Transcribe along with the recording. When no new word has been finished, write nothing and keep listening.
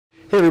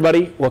Hey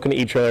everybody, welcome to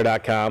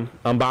etrailer.com.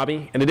 I'm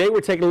Bobby, and today we're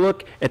taking a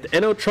look at the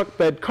Inno truck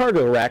bed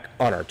cargo rack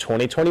on our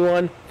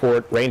 2021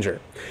 Ford Ranger.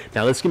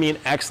 Now this can be an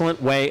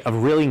excellent way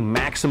of really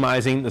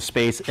maximizing the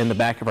space in the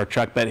back of our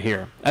truck bed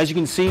here. As you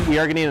can see, we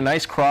are getting a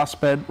nice cross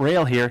bed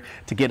rail here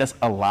to get us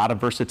a lot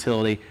of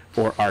versatility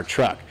for our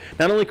truck.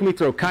 Not only can we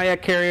throw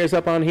kayak carriers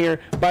up on here,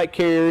 bike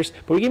carriers,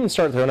 but we can even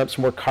start throwing up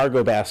some more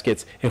cargo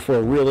baskets if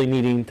we're really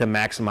needing to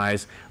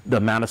maximize the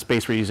amount of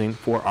space we're using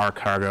for our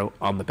cargo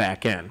on the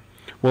back end.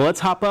 Well,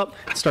 let's hop up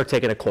and start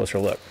taking a closer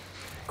look.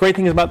 Great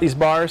thing about these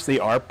bars, they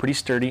are pretty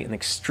sturdy and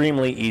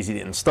extremely easy to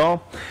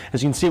install.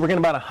 As you can see, we're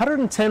getting about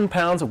 110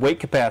 pounds of weight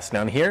capacity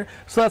down here,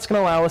 so that's going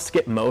to allow us to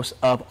get most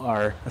of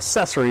our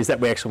accessories that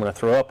we actually want to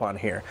throw up on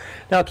here.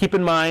 Now keep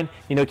in mind,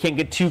 you can't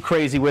get too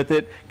crazy with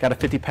it. Got a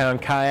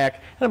 50-pound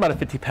kayak and about a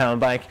 50-pound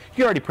bike.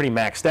 You're already pretty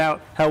maxed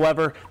out.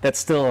 However, that's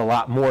still a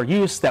lot more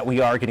use that we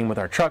are getting with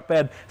our truck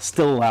bed,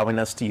 still allowing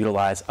us to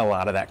utilize a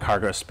lot of that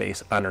cargo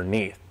space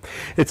underneath.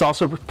 It's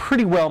also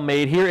pretty well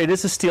made here. It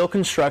is a steel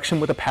construction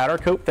with a powder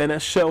coat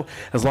finish, so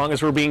as long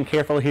as we're being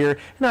careful here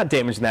and not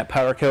damaging that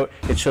powder coat,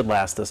 it should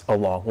last us a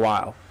long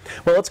while.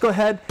 Well, let's go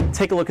ahead,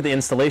 take a look at the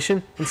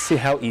installation and see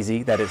how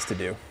easy that is to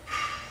do.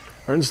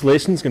 Our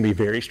installation is going to be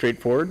very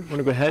straightforward. We're going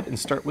to go ahead and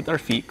start with our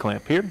feet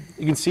clamp here.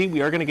 You can see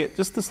we are going to get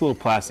just this little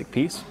plastic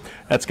piece.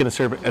 That's going to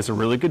serve as a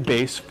really good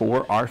base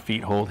for our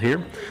feet hold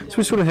here. So we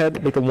just went ahead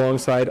and make a long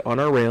side on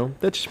our rail.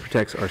 That just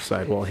protects our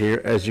sidewall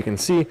here. As you can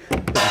see,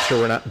 making sure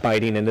we're not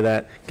biting into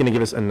that. Going to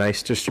give us a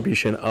nice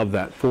distribution of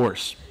that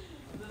force.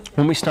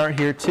 When we start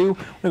here too,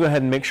 we'll go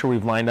ahead and make sure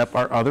we've lined up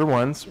our other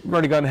ones. We've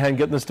already gone ahead and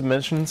get those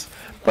dimensions,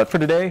 but for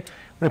today,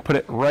 I'm going to put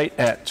it right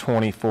at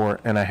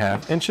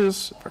 24.5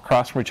 inches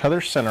across from each other,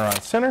 center on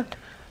center,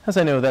 as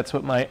I know that's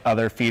what my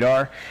other feet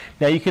are.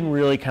 Now you can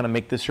really kind of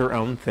make this your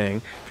own thing.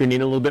 If you're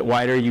needing a little bit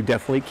wider, you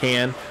definitely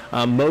can.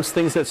 Most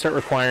things that start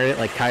requiring it,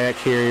 like kayak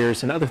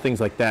carriers and other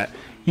things like that,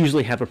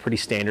 usually have a pretty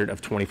standard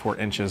of 24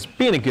 inches,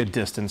 being a good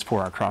distance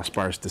for our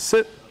crossbars to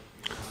sit.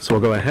 So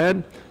we'll go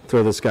ahead,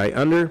 throw this guy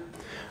under.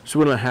 So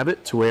we're going to have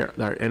it to where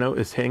our Inno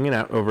is hanging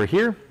out over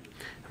here. And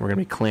we're going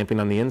to be clamping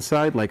on the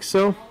inside like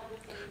so.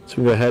 So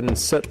we go ahead and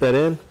set that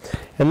in.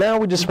 And now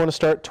we just want to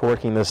start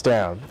torquing this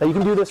down. Now you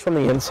can do this from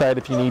the inside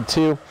if you need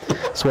to.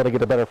 So we want to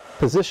get a better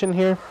position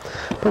here.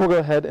 But we'll go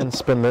ahead and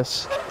spin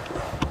this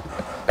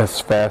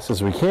as fast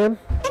as we can.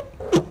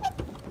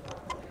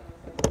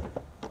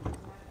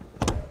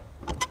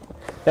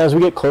 As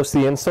we get close to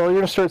the install, you're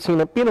going to start seeing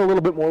it being a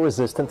little bit more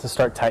resistant to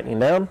start tightening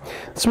down.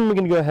 So we're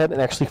going to go ahead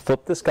and actually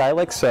flip this guy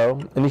like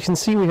so. And you can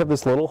see we have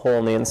this little hole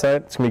on the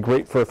inside. It's going to be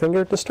great for a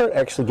finger to start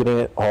actually getting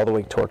it all the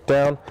way torqued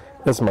down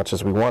as much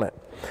as we want it.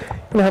 You're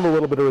going to have a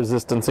little bit of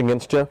resistance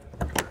against you,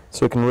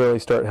 so it can really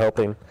start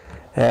helping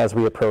as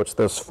we approach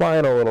those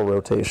final little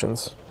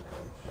rotations.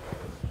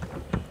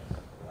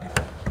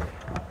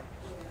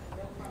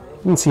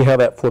 You can see how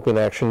that flipping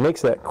action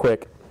makes that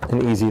quick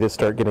and easy to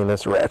start getting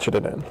this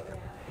ratcheted in.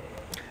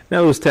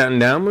 Now those tighten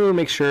down, we're going to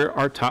make sure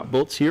our top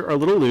bolts here are a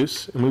little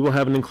loose, and we will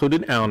have an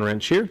included Allen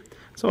wrench here.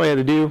 So all I had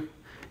to do,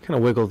 kind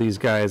of wiggle these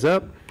guys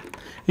up.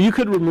 You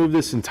could remove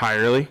this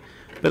entirely,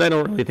 but I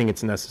don't really think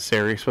it's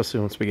necessary, especially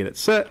once we get it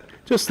set.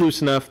 Just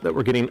loose enough that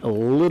we're getting a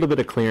little bit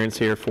of clearance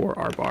here for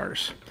our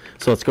bars.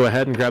 So let's go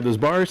ahead and grab those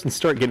bars and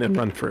start getting them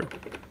run through.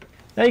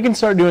 Now you can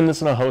start doing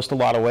this in a host of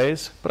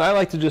ways, but I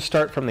like to just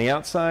start from the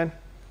outside,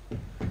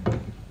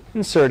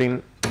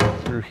 inserting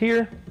through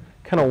here,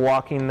 kind of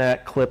walking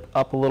that clip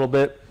up a little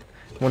bit.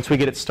 Once we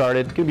get it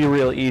started, it's going to be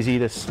real easy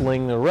to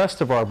sling the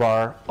rest of our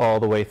bar all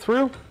the way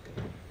through.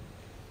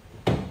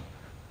 I'm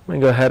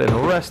going to go ahead and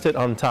rest it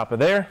on top of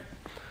there,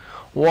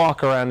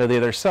 walk around to the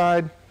other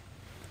side,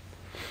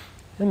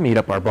 and meet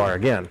up our bar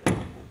again.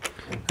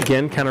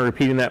 Again, kind of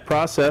repeating that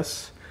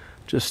process,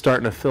 just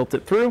starting to filter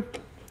it through.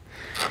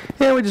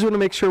 And we just want to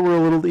make sure we're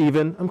a little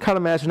even. I'm kind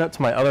of matching up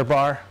to my other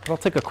bar. I'll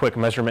take a quick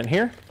measurement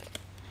here.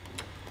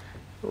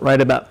 Right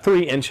about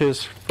 3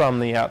 inches from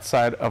the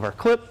outside of our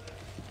clip.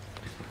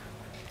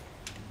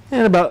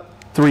 And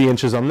about 3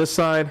 inches on this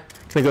side.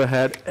 Going to go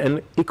ahead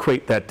and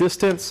equate that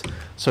distance.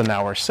 So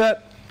now we're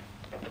set.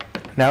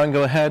 Now I can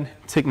go ahead,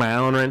 take my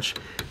Allen wrench,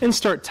 and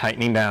start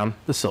tightening down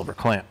the silver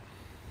clamp.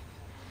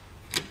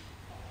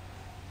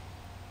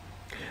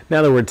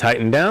 Now that we're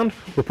tightened down,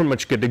 we're pretty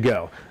much good to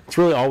go. That's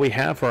really all we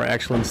have for our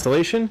actual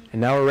installation,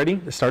 and now we're ready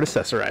to start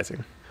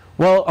accessorizing.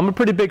 Well, I'm a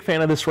pretty big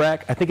fan of this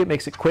rack. I think it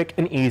makes it quick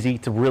and easy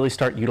to really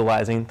start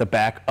utilizing the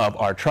back of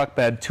our truck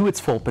bed to its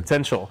full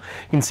potential.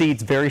 You can see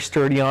it's very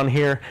sturdy on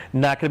here,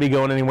 not going to be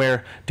going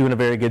anywhere, doing a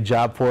very good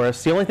job for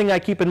us. The only thing I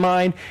keep in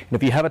mind, and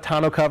if you have a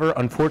tonneau cover,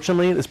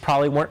 unfortunately, this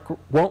probably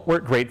won't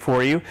work great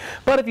for you.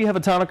 But if you have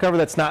a tonneau cover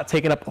that's not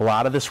taking up a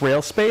lot of this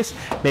rail space,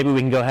 maybe we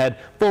can go ahead,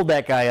 fold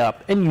that guy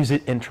up, and use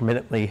it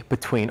intermittently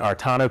between our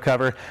tonneau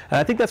cover. And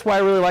I think that's why I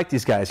really like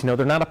these guys.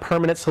 They're not a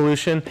permanent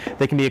solution.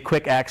 They can be a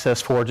quick access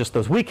for just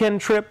those weekend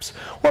trips,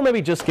 or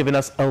maybe just giving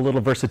us a little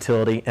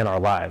versatility in our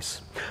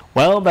lives.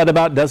 Well, that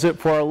about does it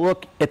for our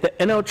look at the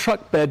Inno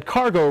truck bed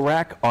cargo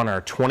rack on our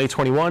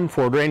 2021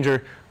 Ford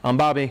Ranger. I'm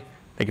Bobby.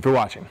 Thank you for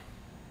watching.